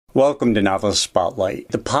Welcome to Novelist Spotlight,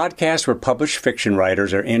 the podcast where published fiction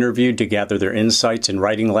writers are interviewed to gather their insights and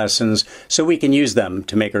writing lessons so we can use them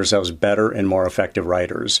to make ourselves better and more effective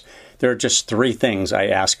writers. There are just 3 things I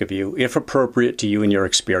ask of you, if appropriate to you and your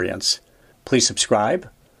experience. Please subscribe,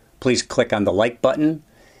 please click on the like button,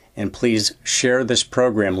 and please share this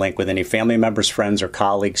program link with any family members, friends, or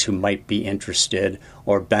colleagues who might be interested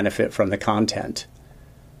or benefit from the content.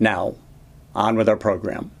 Now, on with our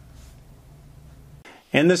program.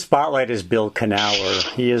 In the spotlight is Bill Kenower.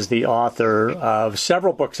 He is the author of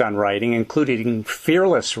several books on writing, including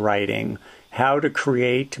Fearless Writing, How to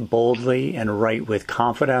Create Boldly and Write with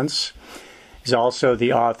Confidence. He's also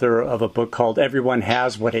the author of a book called Everyone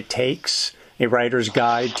Has What It Takes, A Writer's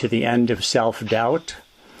Guide to the End of Self-Doubt,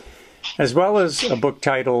 as well as a book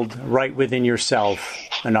titled Write Within Yourself,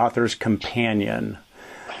 an author's companion.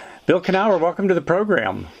 Bill Kenower, welcome to the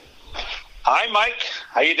program. Hi, Mike.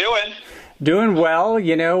 How you doing? Doing well.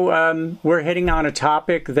 You know, we're hitting on a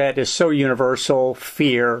topic that is so universal: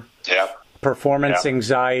 fear, performance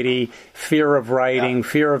anxiety, fear of writing,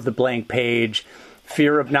 fear of the blank page,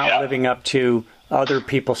 fear of not living up to other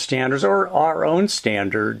people's standards or our own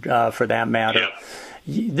standard, for that matter.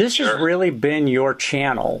 This has really been your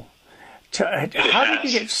channel. How did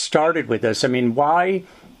you get started with this? I mean, why?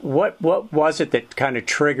 What was it that kind of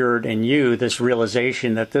triggered in you this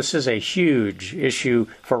realization that this is a huge issue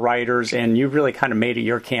for writers, and you really kind of made it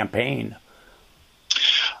your campaign?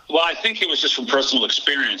 Well, I think it was just from personal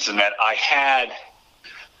experience, in that I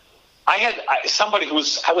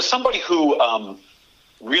was somebody who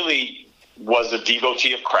really was a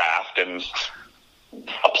devotee of craft and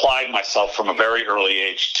applied myself from a very early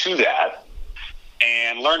age to that,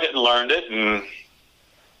 and learned it. And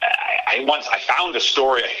I found a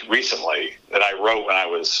story recently that I wrote when I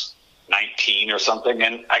was 19 or something,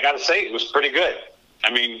 and I got to say, it was pretty good.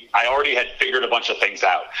 I mean, I already had figured a bunch of things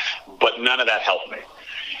out, but none of that helped me.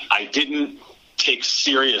 I didn't take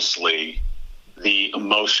seriously the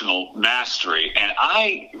emotional mastery, and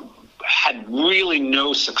I had really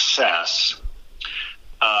no success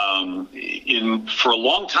for a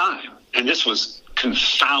long time, and this was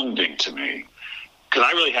confounding to me, because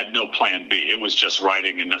I really had no plan B. It was just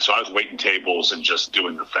writing, and so I was waiting tables and just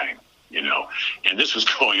doing the thing, you know. And this was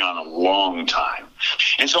going on a long time.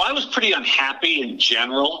 And so I was pretty unhappy in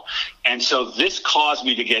general, and so this caused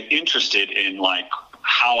me to get interested in, like,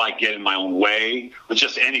 how I get in my own way with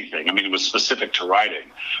just anything. I mean, it was specific to writing.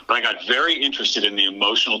 But I got very interested in the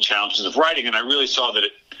emotional challenges of writing, and I really saw that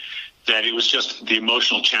it was just the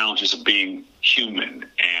emotional challenges of being human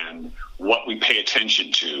and what we pay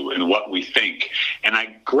attention to and what we think. And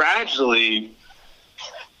I gradually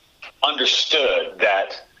understood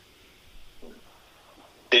that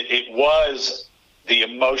it was the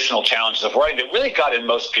emotional challenges of writing that really got in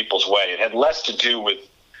most people's way. It had less to do with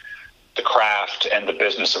the craft and the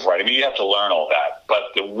business of writing. I mean, you have to learn all that,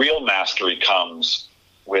 but the real mastery comes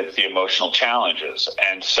with the emotional challenges.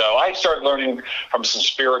 And so I started learning from some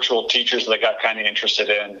spiritual teachers that I got kind of interested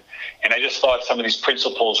in. And I just thought some of these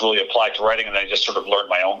principles really applied to writing, and I just sort of learned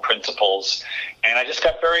my own principles. And I just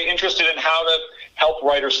got very interested in how to help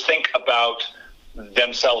writers think about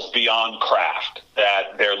themselves beyond craft,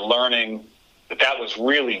 that they're learning that was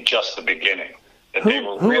really just the beginning, that they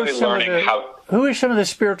were really learning how... Who are some of the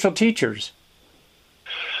spiritual teachers?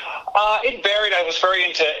 It varied. I was very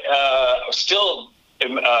into, still...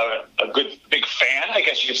 a good big fan, I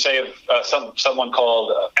guess you could say, of someone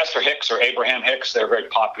called Esther Hicks or Abraham Hicks. They're very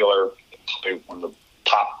popular, probably one of the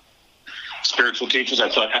top spiritual teachers. I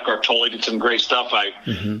thought Eckhart Tolle did some great stuff.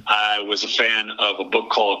 I was a fan of a book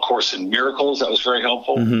called A Course in Miracles. That was very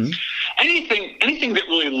helpful. Anything that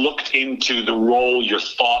really looked into the role your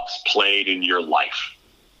thoughts played in your life,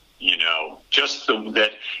 you know, just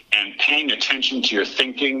that, and paying attention to your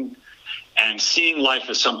thinking, and seeing life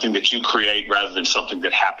as something that you create rather than something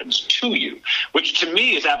that happens to you, which to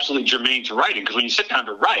me is absolutely germane to writing, because when you sit down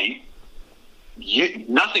to write,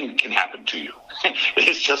 nothing can happen to you.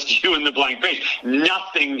 It's just you and the blank page.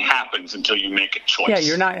 Nothing happens until you make a choice. Yeah,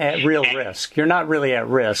 you're not at real risk. You're not really at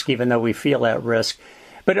risk, even though we feel at risk.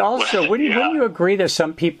 But also, wouldn't you agree that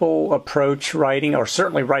some people approach writing, or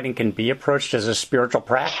certainly writing can be approached as a spiritual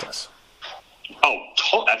practice? Oh,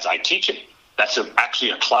 I teach it. That's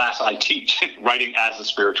actually a class I teach, writing as a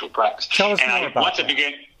spiritual practice. Tell us more about that.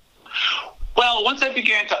 Once I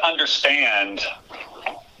began to understand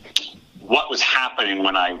what was happening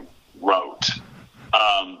when I wrote,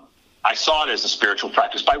 I saw it as a spiritual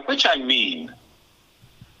practice, by which I mean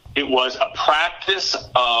it was a practice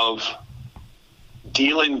of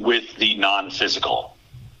dealing with the non-physical.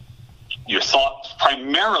 Your thoughts,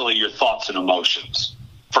 primarily your thoughts and emotions,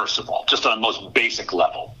 first of all, just on a most basic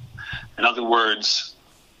level. In other words,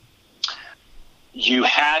 you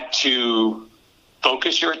had to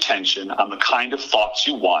focus your attention on the kind of thoughts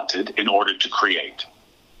you wanted in order to create.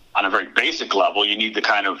 On a very basic level, you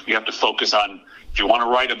have to focus on, if you want to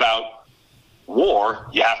write about war,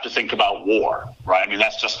 you have to think about war, right? I mean,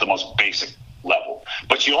 that's just the most basic level.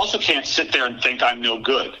 But you also can't sit there and think, I'm no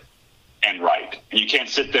good, and write. And you can't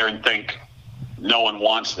sit there and think, no one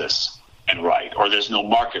wants this, and write, or there's no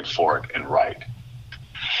market for it, and write.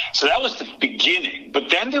 So that was the beginning. But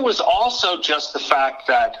then there was also just the fact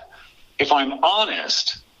that, if I'm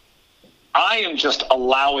honest, I am just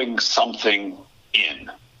allowing something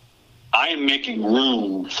in. I am making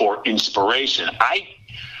room for inspiration. I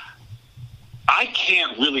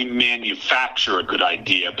can't really manufacture a good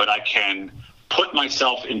idea, but I can put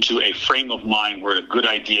myself into a frame of mind where a good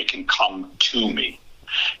idea can come to me.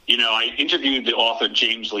 You know, I interviewed the author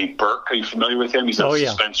James Lee Burke. Are you familiar with him? He's a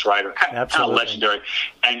suspense writer, kind of legendary.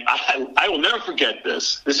 And I will never forget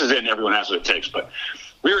this. This is in Everyone Has What It Takes, but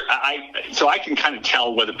so I can kind of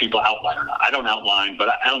tell whether people outline or not. I don't outline, but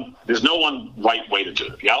there's no one right way to do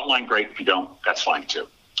it. If you outline, great. If you don't, that's fine too.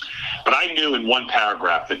 But I knew in one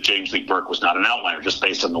paragraph that James Lee Burke was not an outliner, just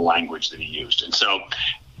based on the language that he used. And so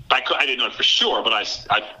I didn't know it for sure, but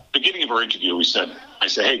beginning of our interview, I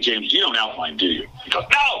said, hey, James, you don't outline, do you? He goes,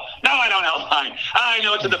 no, I don't outline. I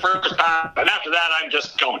know it's in the first paragraph, and after that, I'm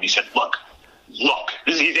just going. He said, look.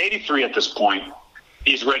 He's 83 at this point.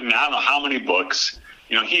 He's written, I don't know how many books.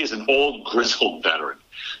 You know, he is an old, grizzled veteran.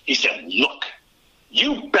 He said, look,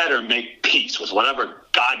 you better make peace with whatever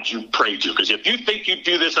God you pray to, because if you think you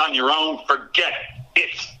do this on your own, forget it.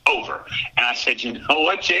 It's over. And I said, you know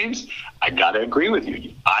what, James? I got to agree with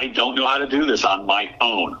you. I don't know how to do this on my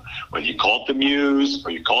own. Whether you call it the muse,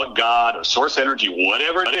 or you call it God, or source energy,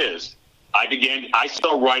 whatever it is, I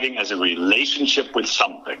started writing as a relationship with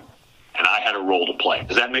something, and I had a role to play.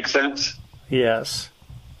 Does that make sense? Yes.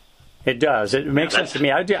 It does. It makes sense to me.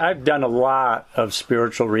 I've done a lot of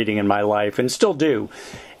spiritual reading in my life, and still do.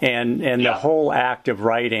 And the whole act of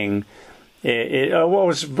writing, it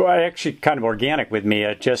was actually kind of organic with me.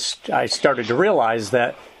 I started to realize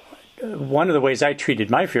that one of the ways I treated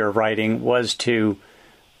my fear of writing was to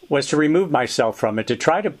remove myself from it, to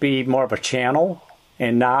try to be more of a channel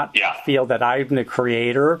and not feel that I'm the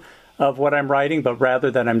creator of what I'm writing, but rather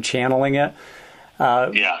that I'm channeling it.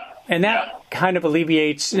 And that kind of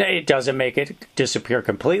alleviates, it doesn't make it disappear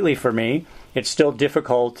completely for me. It's still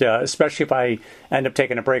difficult, especially if I end up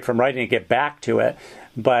taking a break from writing to get back to it.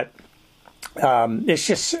 But it's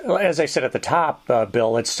just, as I said at the top,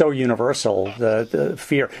 Bill, it's so universal, the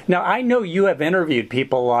fear. Now, I know you have interviewed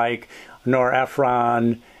people like Nora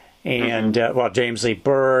Ephron and, James Lee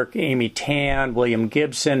Burke, Amy Tan, William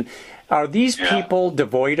Gibson. Are these people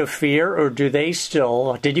devoid of fear, or do they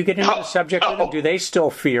still, did you get into the subject with them? Do they still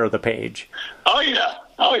fear the page? Oh, yeah.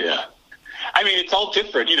 I mean, it's all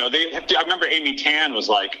different. You know, I remember Amy Tan was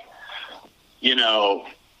like, you know,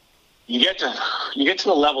 you get to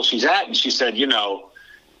the level she's at, and she said, you know,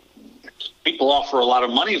 people offer a lot of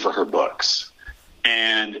money for her books.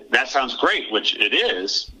 And that sounds great, which it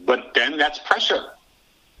is, but then that's pressure.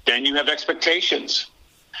 Then you have expectations.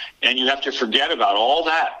 And you have to forget about all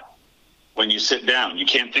that. When you sit down, you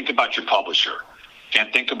can't think about your publisher,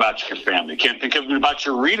 can't think about your family, can't think about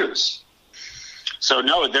your readers. So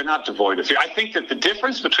no, they're not devoid of fear. I think that the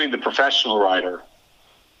difference between the professional writer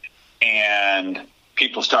and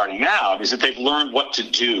people starting out is that they've learned what to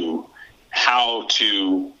do, how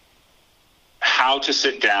to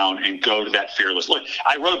sit down and go to that fearless. Look,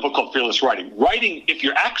 I wrote a book called Fearless Writing. Writing, if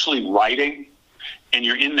you're actually writing and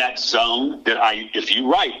you're in that zone if you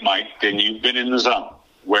write, Mike, then you've been in the zone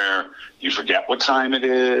where you forget what time it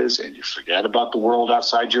is, and you forget about the world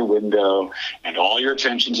outside your window, and all your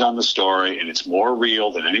attention's on the story, and it's more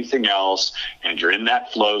real than anything else, and you're in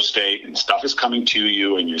that flow state, and stuff is coming to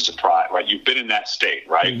you, and you're surprised, right? You've been in that state,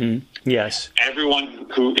 right? Mm-hmm. Yes. Everyone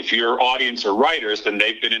who, if your audience are writers, then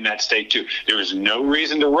they've been in that state too. There is no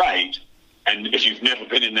reason to write, and if you've never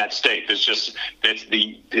been in that state,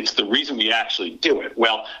 it's the reason we actually do it.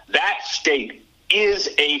 Well, that state is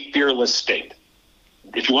a fearless state.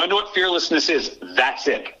 If you want to know what fearlessness is, that's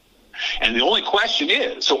it. And the only question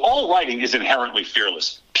is, so all writing is inherently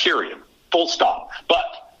fearless, period, full stop.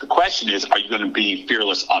 But the question is, are you going to be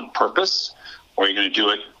fearless on purpose, or are you going to do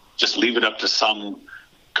it, just leave it up to some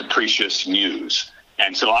capricious muse?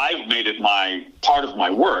 And so I've made it part of my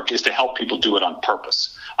work is to help people do it on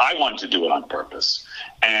purpose. I wanted to do it on purpose.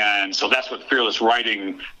 And so that's what fearless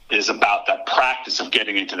writing is about, that practice of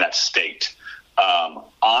getting into that state.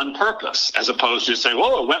 On purpose, as opposed to saying,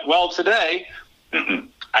 "Whoa, it went well today."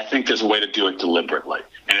 I think there's a way to do it deliberately,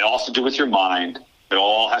 and it also do with your mind, It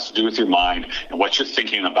all has to do with your mind and what you're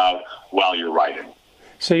thinking about while you're writing.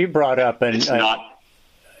 So you brought up an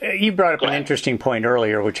Go interesting point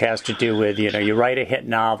earlier, which has to do with, you write a hit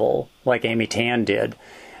novel like Amy Tan did.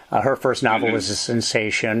 Her first novel was a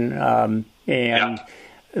sensation. And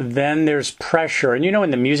then there's pressure. And,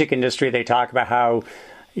 in the music industry, they talk about how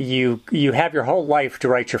you have your whole life to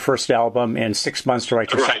write your first album and 6 months to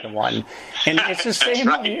write your second one. And it's the same.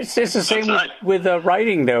 It's the same with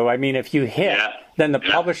writing, though. I mean, if you hit, then the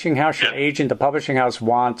publishing house, your agent, the publishing house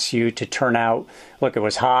wants you to turn out. Look, it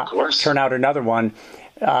was hot. Turn out another one.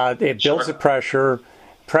 It builds the pressure.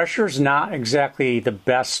 Pressure's not exactly the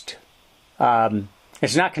best.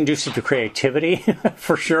 It's not conducive to creativity,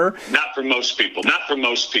 for sure. Not for most people.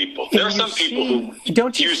 There are some people who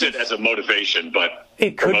use it as a motivation, but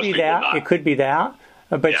it could be that. Not. It could be that.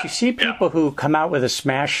 But you see people who come out with a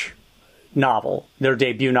smash novel, their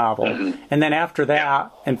debut novel, and then after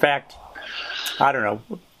that, in fact, I don't know.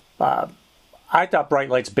 I thought Bright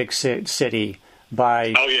Lights Big City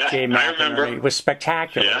by Jay McInerney was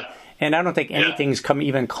spectacular. Yeah. And I don't think anything's come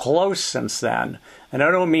even close since then. And I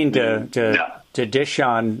don't mean to dish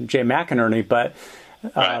on Jay McInerney, but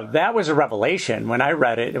that was a revelation. When I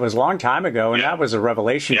read it, it was a long time ago, and that was a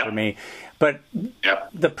revelation for me. But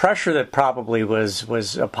the pressure that probably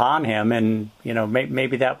was upon him, and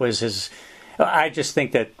maybe that was his. I just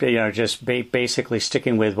think that just basically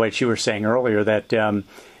sticking with what you were saying earlier, that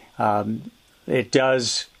it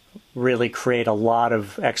does really create a lot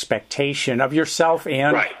of expectation of yourself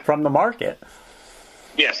and from the market.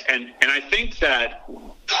 Yes, and I think that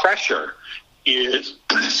pressure is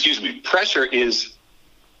pressure is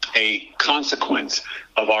a consequence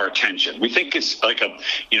of our attention. We think it's like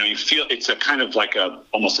you feel it's a kind of like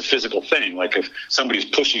almost a physical thing. Like if somebody's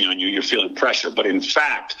pushing on you, you're feeling pressure. But in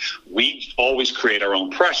fact, we always create our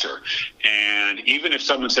own pressure. And even if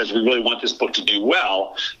someone says, we really want this book to do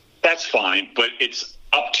well, that's fine. But it's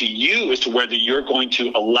up to you as to whether you're going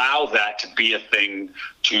to allow that to be a thing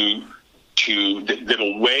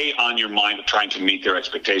that'll weigh on your mind of trying to meet their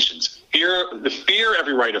expectations. The fear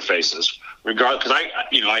every writer faces, regardless, because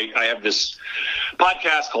I have this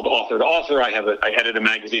podcast called Author to Author. I edit a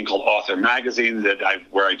magazine called Author Magazine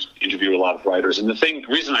where I interview a lot of writers. And the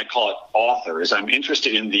reason I call it author is I'm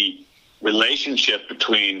interested in the relationship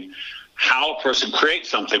between how a person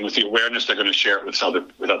creates something with the awareness they're going to share it with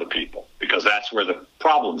other people, because that's where the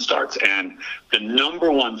problem starts. And the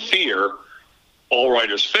number one fear all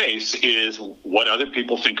writers face is what other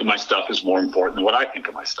people think of my stuff is more important than what I think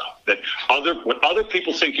of my stuff. What other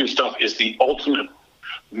people think of your stuff is the ultimate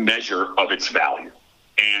measure of its value.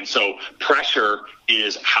 And so pressure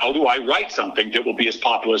is, how do I write something that will be as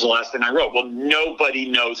popular as the last thing I wrote? Well,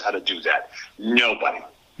 nobody knows how to do that. Nobody.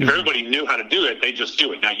 If everybody knew how to do it, they just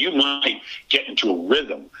do it. Now, you might get into a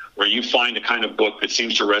rhythm where you find a kind of book that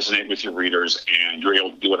seems to resonate with your readers and you're able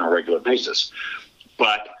to do it on a regular basis.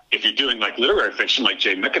 But if you're doing like literary fiction, like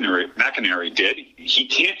Jay McInerney did, he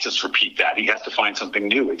can't just repeat that. He has to find something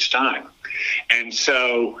new each time. And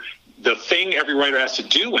so the thing every writer has to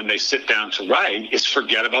do when they sit down to write is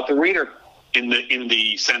forget about the reader in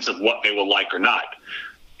the sense of what they will like or not.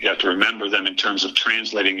 You have to remember them in terms of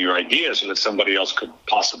translating your ideas so that somebody else could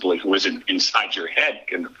possibly, who isn't inside your head,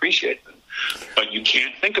 can appreciate them. But you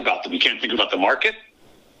can't think about them. You can't think about the market.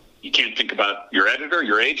 You can't think about your editor,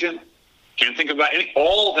 your agent. Can't think about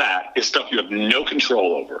all that is stuff you have no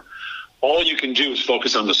control over. All you can do is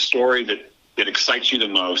focus on the story that excites you the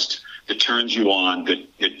most, that turns you on,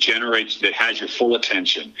 that has your full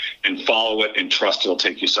attention, and follow it and trust it'll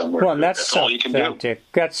take you somewhere. Well, and that's all you can do.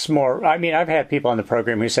 That's more. I mean, I've had people on the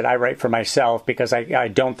program who said, I write for myself because I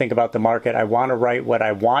don't think about the market. I want to write what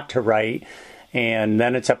I want to write. And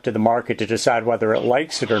then it's up to the market to decide whether it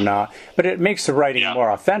likes it or not. But it makes the writing more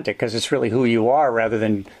authentic because it's really who you are rather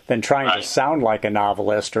than trying to sound like a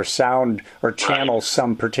novelist or channel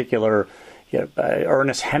some particular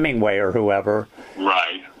Ernest Hemingway or whoever.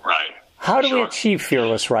 Right. How do we achieve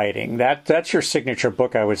fearless writing? That's your signature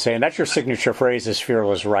book, I would say, and that's your signature phrase is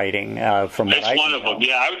fearless writing. From what it's one of them.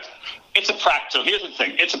 Yeah, it's a practice. So here's the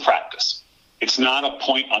thing: it's a practice. It's not a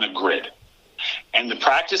point on a grid. And the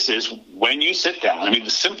practice is when you sit down. I mean,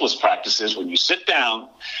 the simplest practice is when you sit down,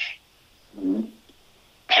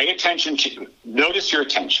 pay attention notice your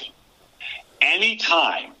attention.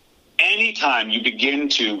 Anytime you begin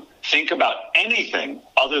to think about anything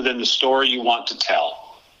other than the story you want to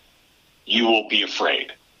tell, you will be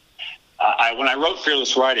afraid. When I wrote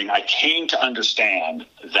Fearless Writing, I came to understand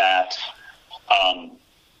that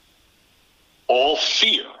all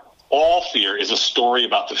fear is a story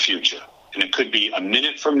about the future. And it could be a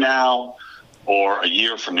minute from now or a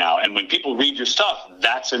year from now. And when people read your stuff,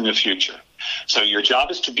 that's in the future. So your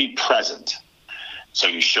job is to be present. So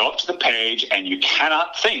you show up to the page and you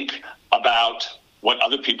cannot think about what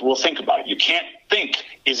other people will think about it. You can't think,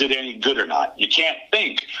 is it any good or not? You can't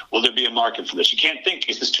think, will there be a market for this? You can't think,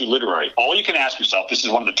 is this too literary? All you can ask yourself, this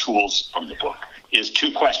is one of the tools from the book, is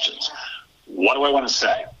 2 questions. What do I want to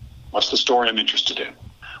say? What's the story I'm interested in?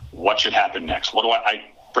 What should happen next? I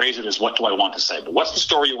phrase it as, what do I want to say? But what's the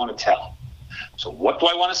story you want to tell? So what do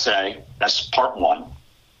I want to say? That's part 1.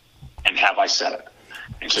 And have I said it?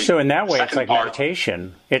 So in that way, it's like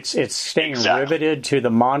meditation. It's staying riveted to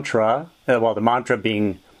the mantra, the mantra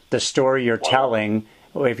being the story you're telling.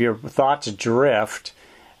 If your thoughts drift,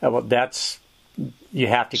 you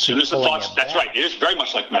have to keep pulling it back. That's right. It is very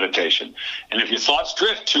much like meditation. And if your thoughts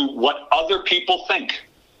drift to what other people think,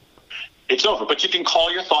 it's over. But you can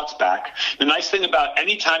call your thoughts back. The nice thing about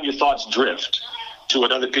any time your thoughts drift to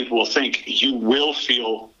what other people will think, you will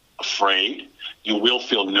feel afraid. You will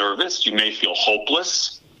feel nervous. You may feel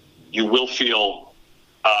hopeless. You will feel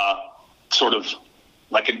sort of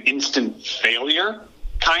like an instant failure,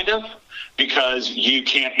 kind of, because you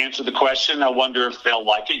can't answer the question. I wonder if they'll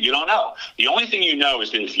like it. You don't know. The only thing you know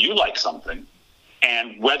is that if you like something,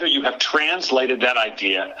 and whether you have translated that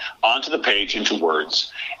idea onto the page into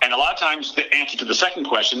words. And a lot of times the answer to the second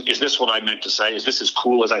question, is this what I meant to say? Is this as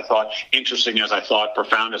cool as I thought, interesting as I thought,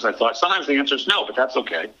 profound as I thought? Sometimes the answer is no, but that's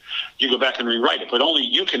okay. You go back and rewrite it, but only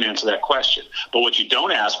you can answer that question. But what you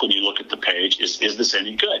don't ask when you look at the page is this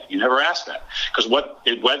any good? You never ask that. Because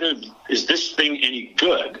whether is this thing any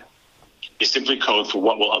good is simply code for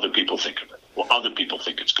what will other people think of it. Well, other people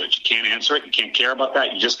think it's good. You can't answer it. You can't care about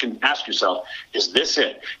that. You just can ask yourself, is this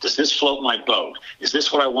it? Does this float my boat? Is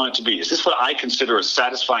this what I want it to be? Is this what I consider a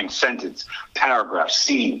satisfying sentence, paragraph,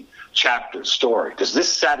 scene, chapter, story? Does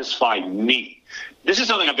this satisfy me? This is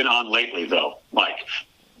something I've been on lately, though, Mike.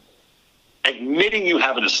 Admitting you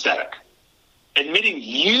have an aesthetic. Admitting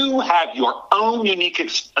you have your own unique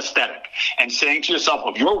aesthetic and saying to yourself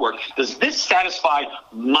of your work, does this satisfy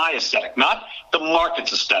my aesthetic? Not the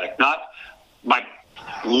market's aesthetic, not my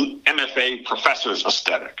MFA professor's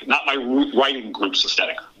aesthetic, not my writing group's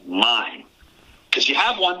aesthetic, mine. Because you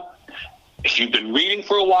have one. If you've been reading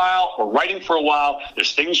for a while or writing for a while,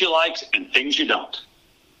 there's things you like and things you don't.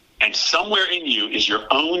 And somewhere in you is your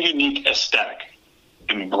own unique aesthetic.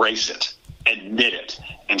 Embrace it, admit it,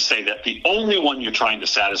 and say that the only one you're trying to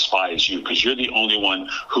satisfy is you, because you're the only one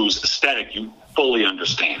whose aesthetic you fully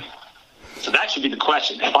understand. So that should be the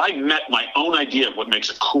question. Have I met my own idea of what makes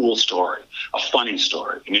a cool story, a funny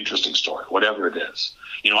story, an interesting story, whatever it is?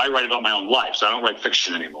 I write about my own life, so I don't write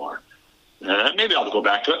fiction anymore. Maybe I'll go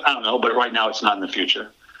back to it. I don't know, but right now it's not in the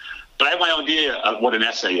future. But I have my own idea of what an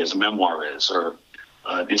essay is, a memoir is, or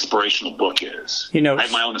an inspirational book is. I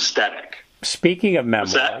have my own aesthetic. Speaking of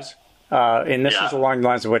memoirs, and this is along the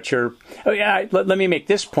lines of what you're... let me make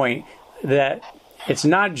this point, that it's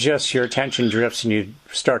not just your attention drifts and you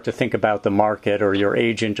start to think about the market or your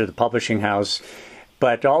agent or the publishing house,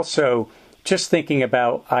 but also just thinking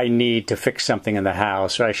about, I need to fix something in the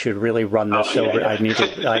house, or I should really run this over. I need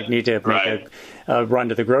to make a run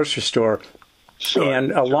to the grocery store.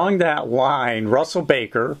 Along that line, Russell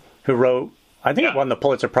Baker, who wrote, I think it won the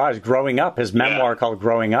Pulitzer Prize, Growing Up, his memoir called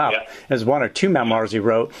Growing Up, is one or two memoirs he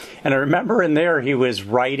wrote. And I remember in there he was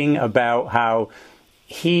writing about how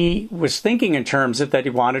he was thinking in terms of that he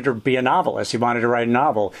wanted to be a novelist. He wanted to write a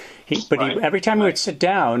novel. Every time he would sit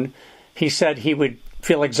down, he said he would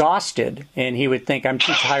feel exhausted and he would think, I'm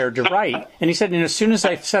too tired to write. And he said, and as soon as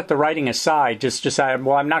I set the writing aside, just decided,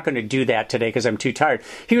 well, I'm not going to do that today because I'm too tired.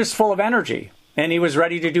 He was full of energy and he was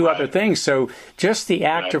ready to do other things. So just the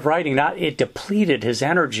act of writing, it depleted his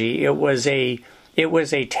energy. It was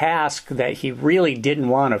a task that he really didn't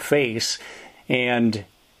want to face. And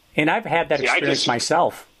I've had that experience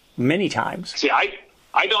myself many times. See,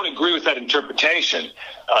 I don't agree with that interpretation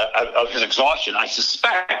of his exhaustion. I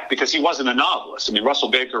suspect because he wasn't a novelist. I mean, Russell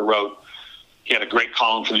Baker he had a great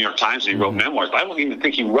column for the New York Times and he wrote memoirs, but I don't even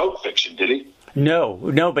think he wrote fiction, did he?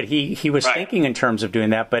 No, but he was thinking in terms of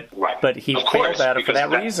doing that, but he failed at it for that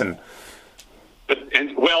reason.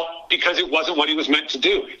 Because it wasn't what he was meant to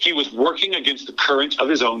do. He was working against the current of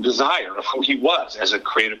his own desire of who he was as a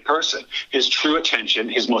creative person. His true attention,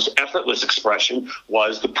 his most effortless expression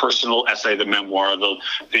was the personal essay, the memoir, the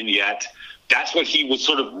vignette. That's what he was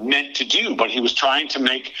sort of meant to do, but he was trying to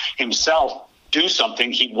make himself do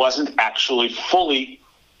something he wasn't actually fully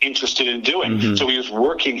interested in doing. Mm-hmm. So he was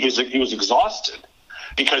working, he was exhausted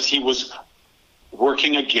because he was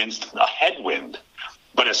working against a headwind.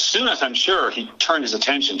 But as soon as I'm sure he turned his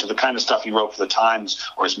attention to the kind of stuff he wrote for the Times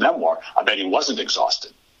or his memoir, I bet he wasn't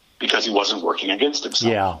exhausted because he wasn't working against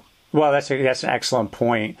himself. Yeah. Well, that's an excellent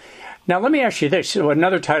point. Now, let me ask you this. So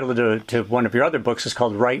another title to one of your other books is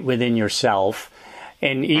called Write Within Yourself.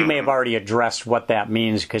 And you may have already addressed what that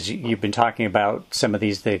means because you've been talking about some of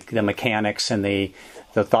these, the mechanics and the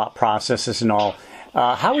thought processes and all.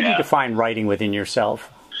 How would you define writing within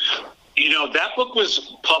yourself? That book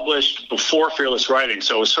was published before Fearless Writing,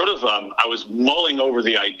 so it was sort of, I was mulling over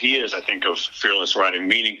the ideas, I think, of Fearless Writing,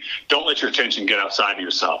 meaning don't let your attention get outside of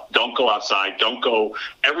yourself. Don't go outside.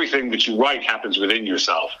 Everything that you write happens within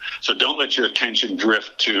yourself. So don't let your attention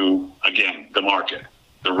drift to, again, the market,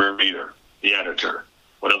 the reader, the editor,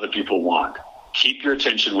 what other people want. Keep your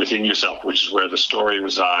attention within yourself, which is where the story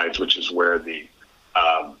resides, which is where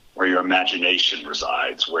where your imagination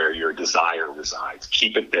resides, where your desire resides.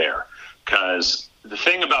 Keep it there. Because the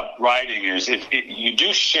thing about writing is you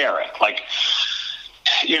do share it. Like,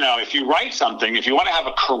 if you write something, if you want to have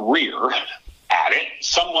a career at it,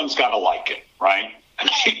 someone's got to like it, right?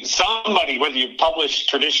 Somebody, whether you publish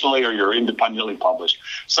traditionally or you're independently published,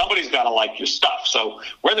 somebody's got to like your stuff. So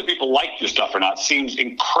whether people like your stuff or not seems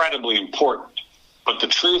incredibly important. But the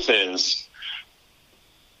truth is,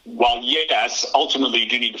 while yes, ultimately you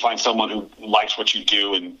do need to find someone who likes what you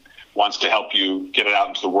do and wants to help you get it out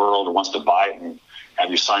into the world or wants to buy it and have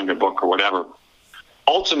you sign their book or whatever,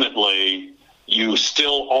 ultimately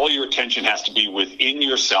all your attention has to be within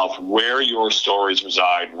yourself, where your stories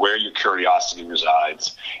reside, where your curiosity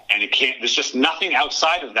resides. And there's just nothing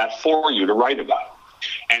outside of that for you to write about.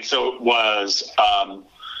 And so it was,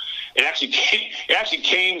 it actually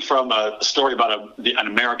came from a story about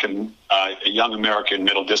a young American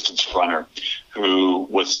middle distance runner who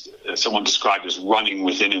was someone described as running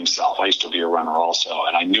within himself. I used to be a runner also,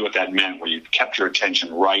 and I knew what that meant, where you kept your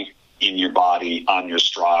attention right in your body, on your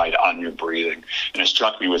stride, on your breathing. And it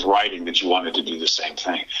struck me with writing that you wanted to do the same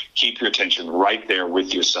thing. Keep your attention right there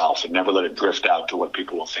with yourself and never let it drift out to what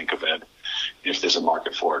people will think of it, if there's a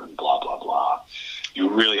market for it, and blah, blah, blah. You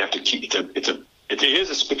really have to keep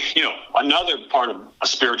another part of a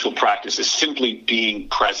spiritual practice is simply being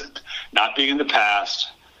present, not being in the past,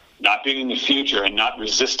 not being in the future, and not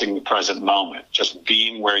resisting the present moment, just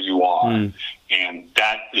being where you are. And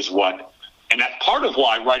that's part of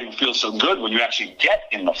why writing feels so good when you actually get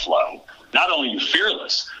in the flow. Not only are you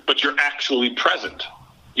fearless, but you're actually present.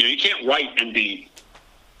 You can't write and be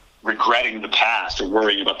regretting the past or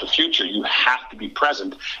worrying about the future. You have to be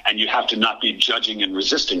present, and you have to not be judging and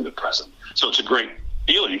resisting the present. So it's a great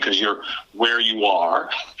feeling because you're where you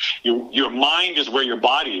are. Your mind is where your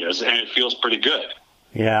body is, and it feels pretty good.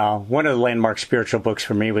 Yeah, one of the landmark spiritual books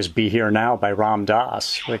for me was Be Here Now by Ram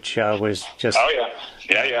Dass, which was just... Oh,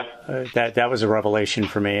 yeah. That was a revelation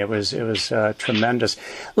for me. It was tremendous.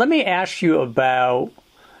 Let me ask you about...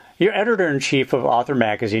 You're editor-in-chief of Author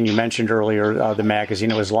Magazine. You mentioned earlier the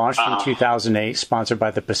magazine. It was launched in 2008, sponsored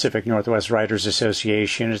by the Pacific Northwest Writers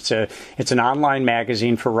Association. It's an online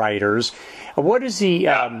magazine for writers. What is the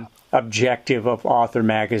objective of Author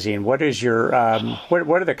Magazine? What is your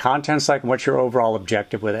what are the contents like, and what's your overall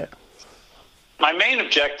objective with it? My main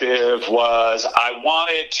objective was I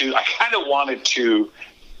kind of wanted to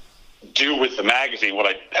do with the magazine what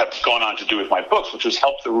I have gone on to do with my books, which was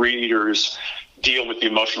help the readers deal with the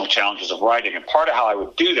emotional challenges of writing. And part of how I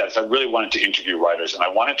would do that is I really wanted to interview writers, and I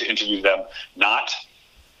wanted to interview them not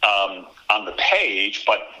on the page,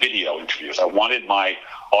 but video interviews. I wanted my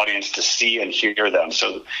audience to see and hear them,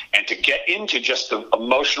 and to get into just the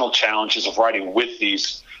emotional challenges of writing with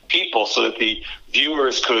these people so that the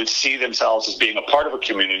viewers could see themselves as being a part of a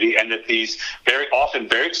community, and that these very often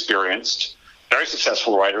very experienced, very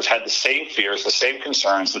successful writers had the same fears, the same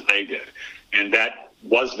concerns that they did. And that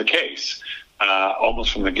was the case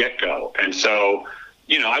almost from the get-go. And so,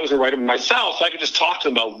 I was a writer myself, so I could just talk to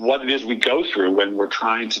them about what it is we go through when we're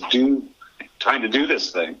trying to do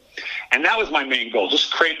this thing. And that was my main goal,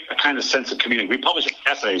 just create a kind of sense of community. We publish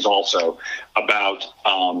essays also about,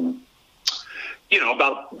 about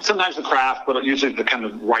sometimes the craft, but usually the kind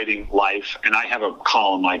of writing life. And I have a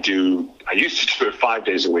column I used to do it 5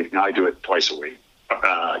 days a week. Now I do it twice a week.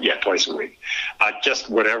 Twice a week. Just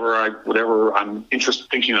whatever I'm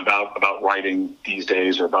thinking about writing these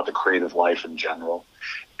days, or about the creative life in general.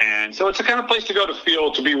 And so it's a kind of place to go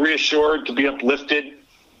to be reassured, to be uplifted,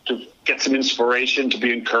 to get some inspiration, to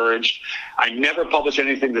be encouraged. I never publish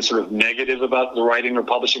anything that's sort of negative about the writing or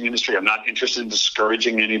publishing industry. I'm not interested in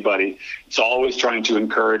discouraging anybody. It's always trying to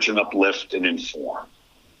encourage and uplift and inform.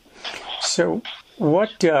 So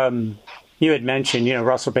what you had mentioned,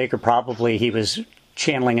 Russell Baker, probably he was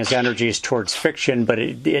channeling his energies towards fiction, but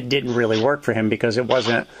it didn't really work for him because it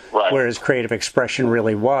wasn't where his creative expression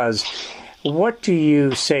really was. What do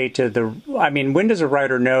you say to when does a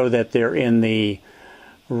writer know that they're in the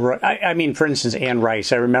I mean, for instance, Anne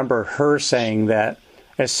Rice, I remember her saying that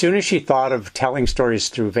as soon as she thought of telling stories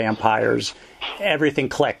through vampires, everything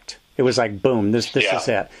clicked. It was like, boom, this is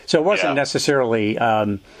it. So it wasn't necessarily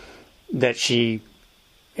that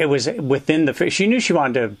it was within she knew she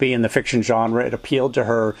wanted to be in the fiction genre. It appealed to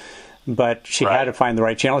her, but she had to find the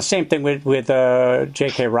right channel. The same thing with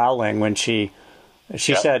J.K. Rowling when she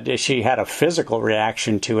said she had a physical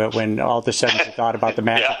reaction to it when all of a sudden she thought about the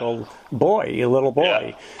magical a little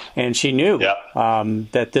boy, and she knew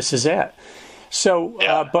that this is it. So,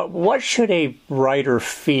 but what should a writer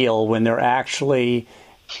feel when they're actually,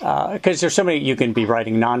 because there's so many, you can be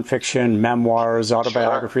writing nonfiction, memoirs,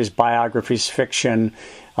 autobiographies, biographies, fiction,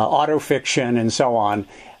 autofiction, and so on.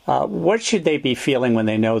 What should they be feeling when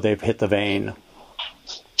they know they've hit the vein?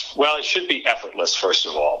 Well, it should be effortless, first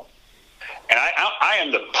of all. And I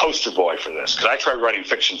am the poster boy for this, because I tried writing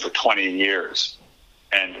fiction for 20 years.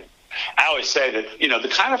 And I always say that, the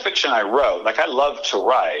kind of fiction I wrote, like I love to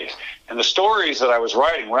write, and the stories that I was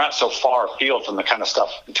writing were not so far afield from the kind of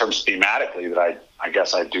stuff in terms thematically that I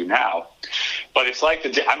guess I do now. But it's like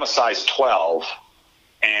I'm a size 12,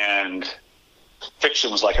 and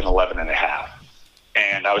fiction was like an 11 and a half.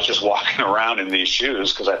 And I was just walking around in these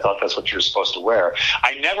shoes because I thought that's what you're supposed to wear.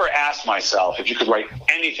 I never asked myself, if you could write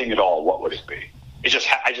anything at all, what would it be?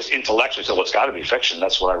 I just intellectually said, well, it's got to be fiction.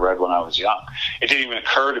 That's what I read when I was young. It didn't even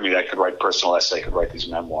occur to me that I could write personal essay, I could write these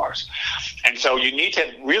memoirs. And so you need to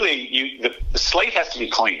really, the slate has to be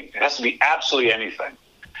clean. It has to be absolutely anything.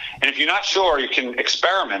 And if you're not sure, you can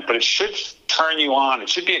experiment, but it should turn you on. It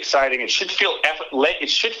should be exciting. It should feel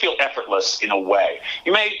effortless in a way.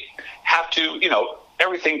 You may have to,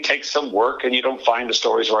 everything takes some work and you don't find the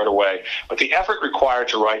stories right away. But the effort required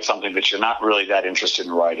to write something that you're not really that interested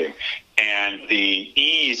in writing, and the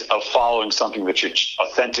ease of following something that you're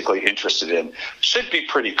authentically interested in should be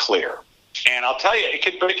pretty clear. And I'll tell you, it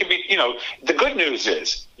could be, the good news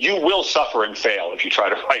is you will suffer and fail if you try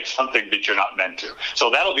to write something that you're not meant to. So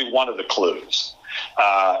that'll be one of the clues,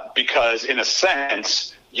 because in a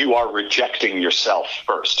sense, you are rejecting yourself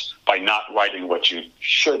first by not writing what you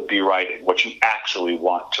should be writing, what you actually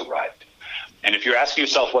want to write. And if you're asking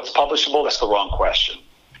yourself what's publishable, that's the wrong question.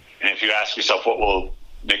 And if you ask yourself what will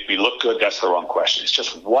make me look good, that's the wrong question. It's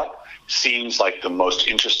just what seems like the most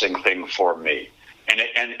interesting thing for me.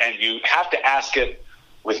 And you have to ask it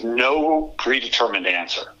with no predetermined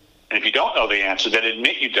answer. And if you don't know the answer, then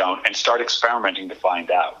admit you don't and start experimenting to find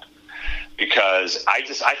out. Because I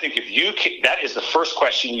think that is the first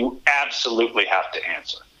question you absolutely have to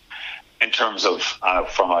answer in terms of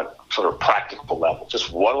from a sort of practical level.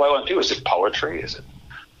 Just what do I want to do? Is it poetry? Is it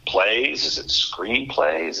plays? Is it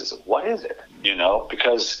screenplays? What is it?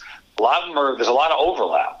 Because a lot of them there's a lot of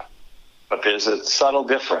overlap, but there's a subtle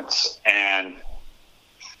difference, and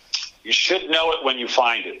you should know it when you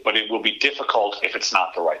find it, but it will be difficult if it's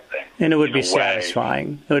not the right thing. And it would be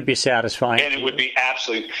satisfying. It would be satisfying. And it would be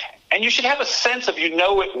absolutely. And you should have a sense of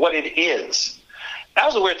what it is. That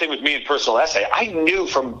was the weird thing with me in personal essay. I knew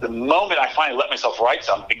from the moment I finally let myself write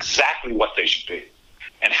something exactly what they should be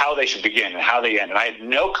and how they should begin and how they end. And I had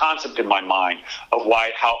no concept in my mind of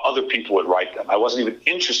how other people would write them. I wasn't even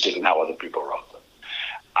interested in how other people wrote them.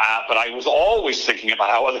 But I was always thinking about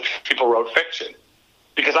how other people wrote fiction,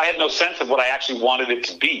 because I had no sense of what I actually wanted it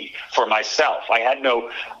to be for myself. I had no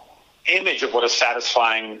image of what a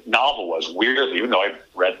satisfying novel was, weirdly, even though I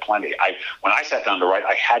read plenty. When I sat down to write,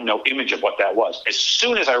 I had no image of what that was. As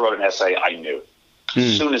soon as I wrote an essay, I knew.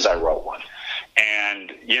 As soon as I wrote one.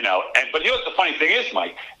 But what the funny thing is,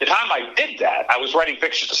 Mike, the time I did that, I was writing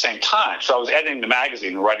fiction at the same time. So I was editing the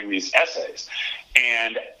magazine and writing these essays.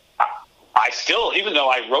 And I still, even though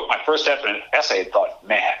I wrote my first essay, I thought,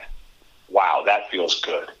 man, wow, that feels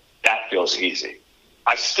good. That feels easy.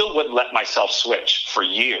 I still wouldn't let myself switch for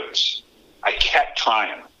years. I kept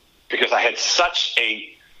trying because I had such a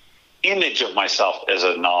image of myself as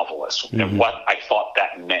a novelist and what I thought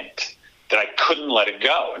that meant that I couldn't let it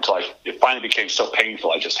go until it finally became so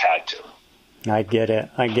painful I just had to. I get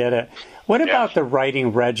it. What about the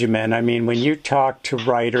writing regimen? I mean, when you talk to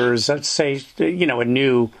writers, let's say,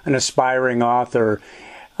 an aspiring author,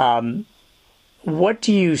 what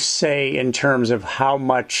do you say in terms of how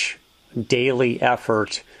much daily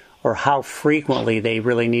effort or how frequently they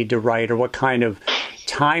really need to write, or what kind of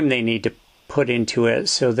time they need to put into it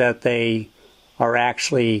so that they are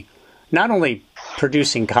actually not only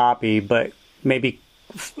producing copy, but maybe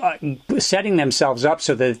setting themselves up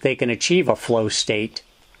so that they can achieve a flow state?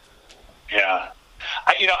 Yeah.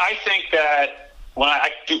 I think that when I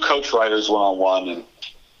do coach writers one-on-one, and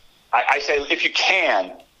I say, if you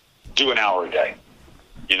can, do an hour a day.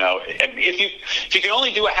 If you can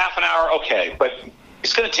only do a half an hour, okay. But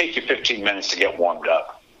it's going to take you 15 minutes to get warmed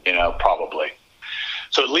up, probably.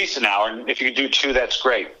 So at least an hour. And if you do 2, that's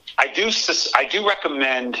great. I do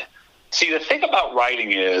recommend. See, the thing about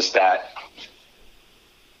writing is that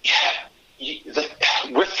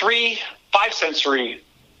we're 5-sensory,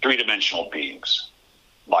 3-dimensional beings,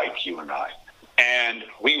 like you and I. And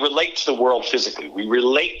we relate to the world physically. We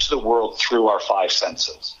relate to the world through our 5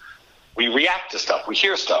 senses. We react to stuff. We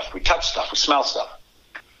hear stuff. We touch stuff. We smell stuff.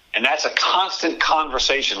 And that's a constant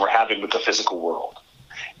conversation we're having with the physical world.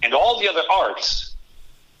 And all the other arts,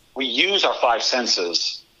 we use our 5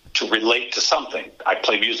 senses to relate to something. I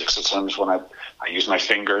play music, so sometimes when I use my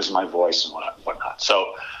fingers, my voice, and whatnot.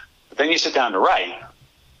 So then you sit down to write,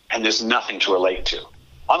 and there's nothing to relate to.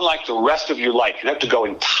 Unlike the rest of your life, you have to go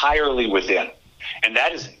entirely within. And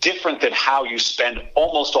that is different than how you spend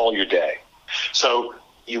almost all your day. So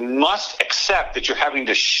you must accept that you're having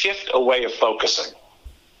to shift a way of focusing.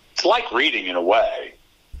 It's like reading in a way,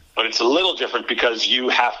 but it's a little different because you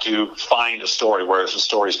have to find a story, whereas the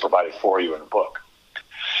story is provided for you in a book.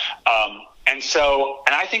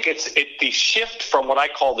 And I think it's the shift from what I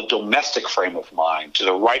call the domestic frame of mind to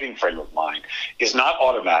the writing frame of mind is not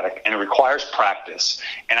automatic, and it requires practice.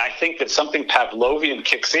 And I think that something Pavlovian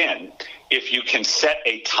kicks in if you can set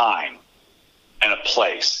a time and a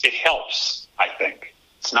place. It helps, I think.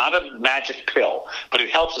 It's not a magic pill, but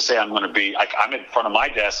it helps to say I'm going to be like I'm in front of my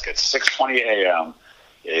desk at 6:20 a.m.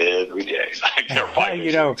 every day.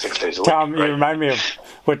 6 days a week, Tom, right? You remind me of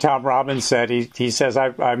what Tom Robbins said. He says,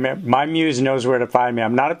 my muse knows where to find me.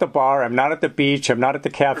 I'm not at the bar. I'm not at the beach. I'm not at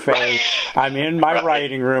the cafe. Right. I'm in my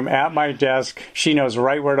writing room at my desk. She knows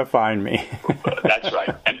right where to find me. That's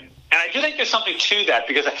right. And I do think there's something to that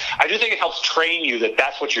because I do think it helps train you that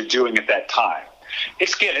that's what you're doing at that time.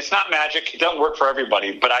 It's not magic. It doesn't work for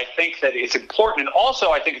everybody, but I think that it's important. And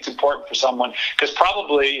also I think it's important for someone because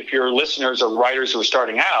probably if your listeners are writers who are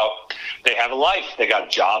starting out, they have a life. They got a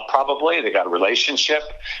job probably. They got a relationship.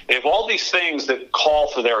 They have all these things that call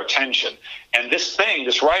for their attention. And this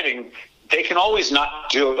writing, they can always not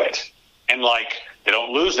do it. And they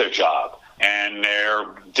don't lose their job and their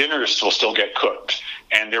dinners will still get cooked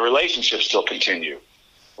and their relationships still continue.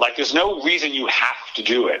 There's no reason you have to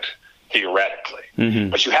do it. Theoretically,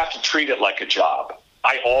 but you have to treat it like a job.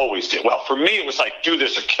 I always did. Well, for me, it was do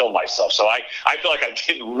this or kill myself. So I feel like I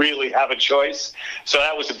didn't really have a choice. So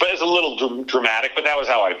it was a little dramatic, but that was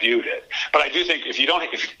how I viewed it. But I do think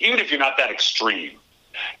even if you're not that extreme,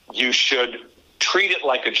 you should treat it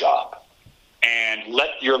like a job and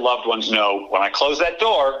let your loved ones know when I close that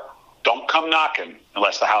door, don't come knocking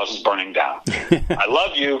unless the house is burning down. I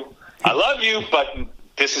love you, but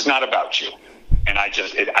this is not about you. And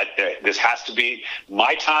this has to be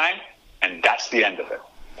my time, and that's the end of it.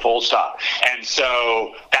 Full stop. And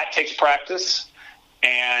so that takes practice,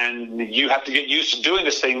 and you have to get used to doing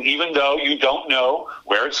this thing, even though you don't know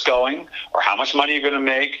where it's going or how much money you're going to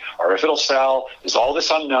make or if it'll sell. There's all this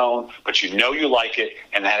unknown, but you know you like it,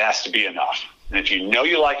 and that has to be enough. And if you know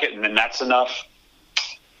you like it, and then that's enough,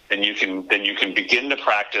 then you can begin to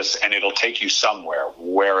practice, and it'll take you somewhere,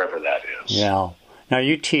 wherever that is. Yeah. Now,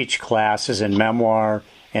 you teach classes in memoir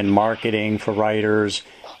and marketing for writers,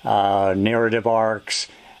 narrative arcs,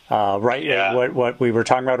 what we were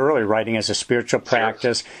talking about earlier, writing as a spiritual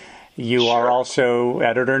practice. You are also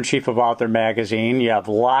editor-in-chief of Author Magazine. You have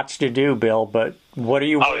lots to do, Bill, but what are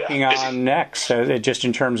you working on next, just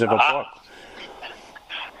in terms of a book?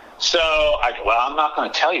 So, I'm not going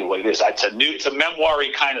to tell you what it is. It's a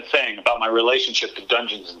memoir-y kind of thing about my relationship to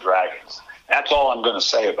Dungeons and Dragons. That's all I'm going to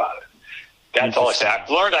say about it. That's all I say. I've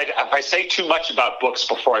learned if I say too much about books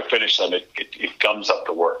before I finish them, it gums up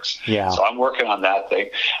the works. Yeah. So I'm working on that thing.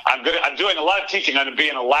 I'm doing a lot of teaching. I'm going to be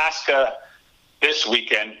in Alaska this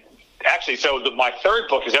weekend. Actually, my third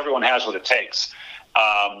book is Everyone Has What It Takes,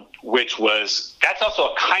 that's also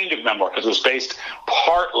a kind of memoir because it was based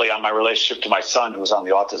partly on my relationship to my son who was on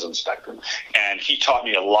the autism spectrum. And he taught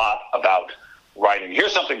me a lot about writing.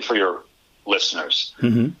 Here's something for your listeners.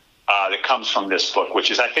 Mm-hmm. That comes from this book,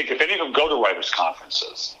 which is, I think, if any of them go to writers'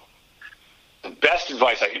 conferences, the best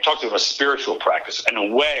advice I can talk to them about spiritual practice. In a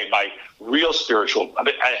way, my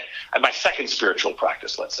second spiritual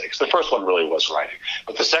practice, let's say, because the first one really was writing,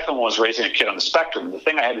 but the second one was raising a kid on the spectrum. And the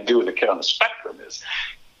thing I had to do with a kid on the spectrum is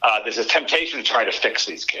there's a temptation to try to fix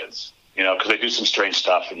these kids, because they do some strange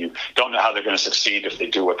stuff, and you don't know how they're going to succeed if they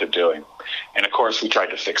do what they're doing. And of course, we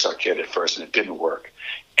tried to fix our kid at first, and it didn't work.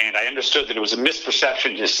 And I understood that it was a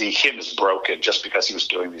misperception to see him as broken just because he was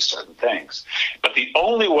doing these certain things. But the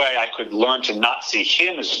only way I could learn to not see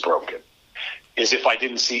him as broken is if I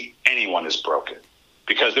didn't see anyone as broken.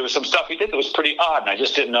 because there was some stuff he did that was pretty odd, and I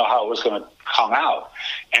just didn't know how it was going to come out.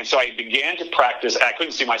 And so I began to practice. I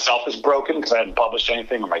couldn't see myself as broken because I hadn't published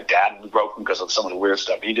anything, or my dad was broken because of some of the weird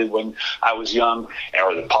stuff he did when I was young,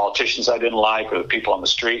 or the politicians I didn't like, or the people on the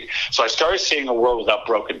street. So I started seeing a world without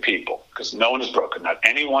broken people, because no one is broken, not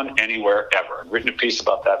anyone, anywhere, ever. I've written a piece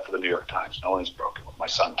about that for the New York Times. No one is broken, what my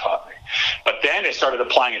son taught me. But then I started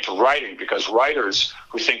applying it to writing, because writers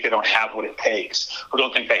who think they don't have what it takes, who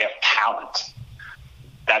don't think they have talent,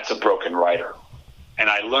 that's a broken writer. And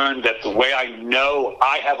I learned that the way I know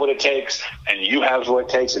I have what it takes and you have what it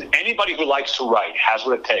takes, and anybody who likes to write has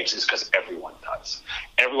what it takes, is because everyone does.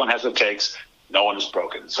 Everyone has what it takes. No one is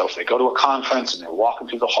broken. So if they go to a conference and they're walking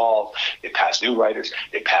through the hall, they pass new writers,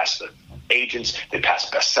 they pass the agents, they pass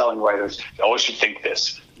best-selling writers. They always should think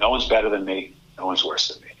this: no one's better than me, no one's worse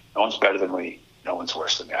than me. No one's better than me, no one's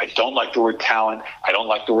worse than me. I don't like the word talent. I don't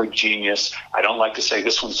like the word genius. I don't like to say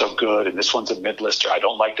this one's so good and this one's a mid-lister. I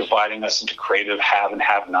don't like dividing us into creative have and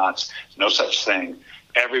have-nots. No such thing.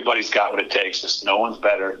 Everybody's got what it takes. Just no one's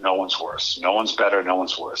better, no one's worse. No one's better, no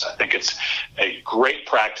one's worse. I think it's a great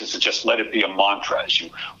practice to just let it be a mantra as you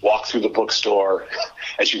walk through the bookstore,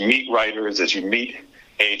 as you meet writers, as you meet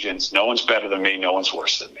agents. No one's better than me, no one's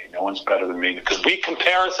worse than me. No one's better than me. Because we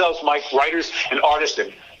compare ourselves, Mike, writers and artists,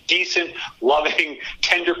 and decent, loving,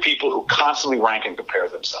 tender people who constantly rank and compare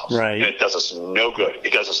themselves. Right. And it does us no good.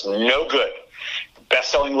 It does us no good.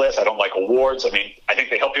 Best-selling list. I don't like awards. I mean, I think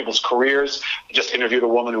they help people's careers. I just interviewed a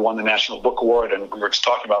woman who won the National Book Award, and we were just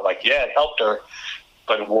talking about, like, yeah, it helped her,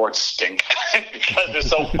 but awards stink because they're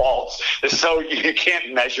so false. They're so, you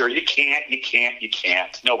can't measure. You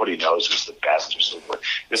can't. Nobody knows who's the best or so forth.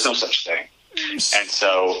 There's no such thing. And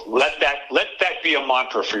so let that be a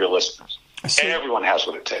mantra for your listeners. Everyone has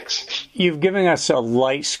what it takes. You've given us a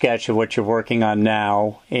light sketch of what you're working on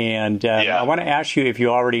now, and I want to ask you if you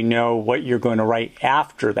already know what you're going to write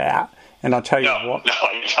after that. And I'll tell you what. No,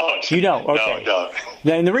 I don't. You don't? Okay. No, I don't.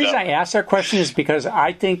 And the reason I ask that question is because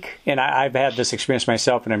I think, and I've had this experience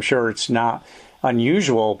myself, and I'm sure it's not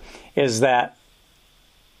unusual, is that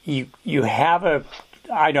you have a,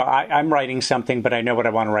 I know I'm writing something, but I know what I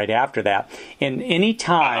want to write after that. And any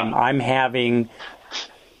time I'm having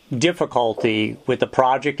difficulty with the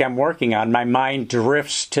project I'm working on, my mind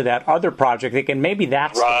drifts to that other project, thinking maybe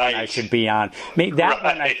that's the one I should be on. Maybe that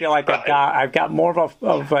one I feel like I've got more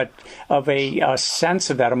of a sense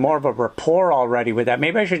of that, more of a rapport already with that.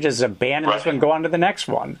 Maybe I should just abandon this one and go on to the next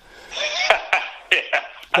one.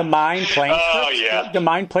 The mind playing tricks. The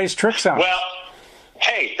mind plays tricks on us. Well,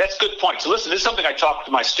 hey, that's a good point. So listen, this is something I talk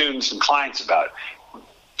to my students and clients about.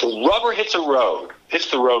 The rubber hits the road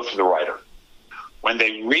for the writer. When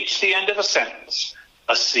they reach the end of a sentence,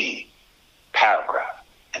 a scene, paragraph,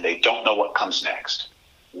 and they don't know what comes next,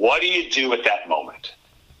 what do you do at that moment?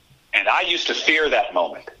 And I used to fear that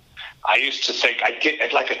moment. I used to think I'd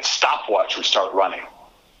get like a stopwatch would start running.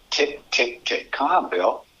 Tick, tick, tick. Come on,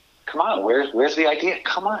 Bill. Come on. Where's the idea?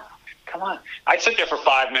 Come on. I'd sit there for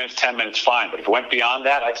 5 minutes, 10 minutes, fine. But if it went beyond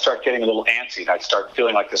that, I'd start getting a little antsy, and I'd start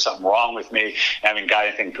feeling like there's something wrong with me. I haven't got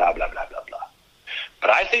anything, blah, blah, blah, blah, blah. But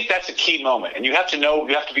I think that's a key moment. And you have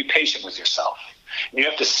to be patient with yourself. You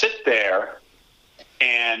have to sit there,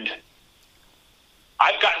 and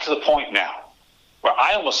I've gotten to the point now where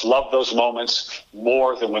I almost love those moments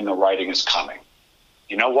more than when the writing is coming.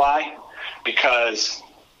 You know why? Because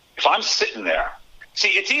if I'm sitting there, see,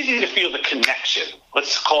 it's easy to feel the connection.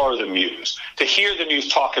 Let's call her the muse. To hear the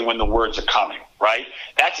muse talking when the words are coming, right?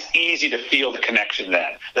 That's easy to feel the connection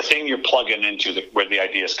then, the thing you're plugging into where the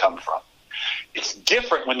ideas come from. It's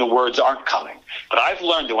different when the words aren't coming. But I've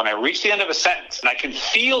learned that when I reach the end of a sentence and I can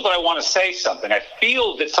feel that I want to say something, I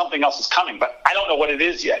feel that something else is coming, but I don't know what it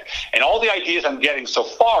is yet. And all the ideas I'm getting so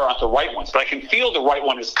far aren't the right ones, but I can feel the right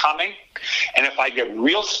one is coming. And if I get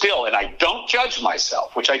real still and I don't judge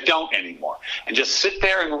myself, which I don't anymore, and just sit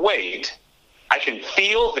there and wait, I can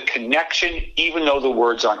feel the connection even though the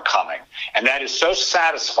words aren't coming. And that is so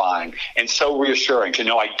satisfying and so reassuring to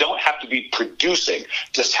know I don't have to be producing,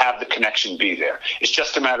 just have the connection be there. It's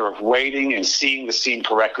just a matter of waiting and seeing the scene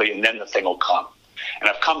correctly, and then the thing will come. And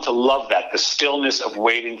I've come to love that, the stillness of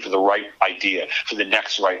waiting for the right idea, for the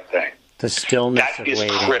next right thing. The stillness of waiting.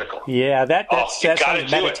 That is critical. Yeah, that sounds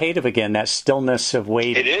meditative again, that stillness of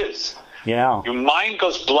waiting. It is. Yeah. Your mind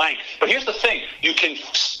goes blank. But here's the thing.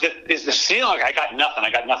 Is the feeling like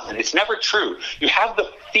I got nothing. It's never true. You have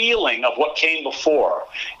the feeling of what came before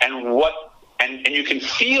and you can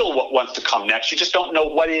feel what wants to come next. You just don't know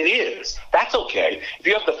what it is. That's okay. If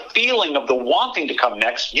you have the feeling of the wanting to come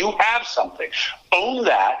next, you have something. Own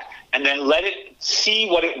that and then let it see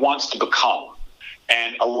what it wants to become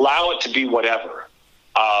and allow it to be whatever.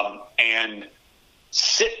 And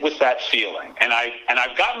sit with that feeling. And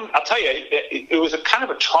I've gotten, I'll tell you, it was a kind of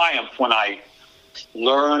a triumph when I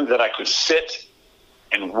learned that I could sit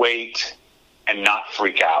and wait and not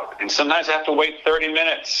freak out. And sometimes I have to wait 30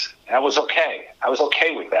 minutes. That was okay. I was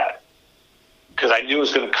okay with that because I knew it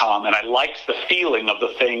was going to come, and I liked the feeling of the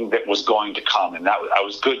thing that was going to come, and I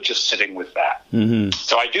was good just sitting with that. Mm-hmm.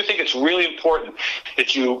 So I do think it's really important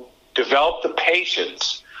that you develop the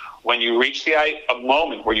patience when you reach a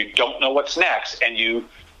moment where you don't know what's next, and you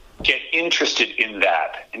get interested in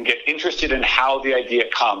that and get interested in how the idea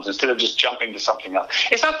comes instead of just jumping to something else.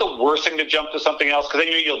 It's not the worst thing to jump to something else because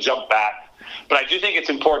then you'll jump back. But I do think it's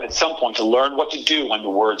important at some point to learn what to do when the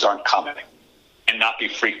words aren't coming and not be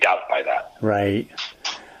freaked out by that. Right.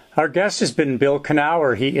 Our guest has been Bill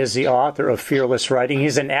Kenower. He is the author of Fearless Writing.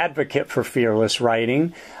 He's an advocate for fearless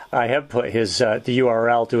writing. I have put his the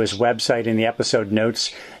URL to his website in the episode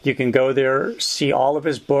notes. You can go there, see all of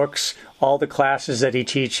his books, all the classes that he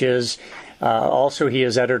teaches. Also, he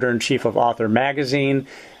is editor-in-chief of Author Magazine.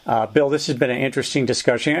 Bill, this has been an interesting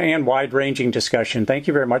discussion and wide-ranging discussion. Thank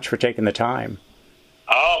you very much for taking the time.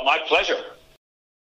 Oh, my pleasure.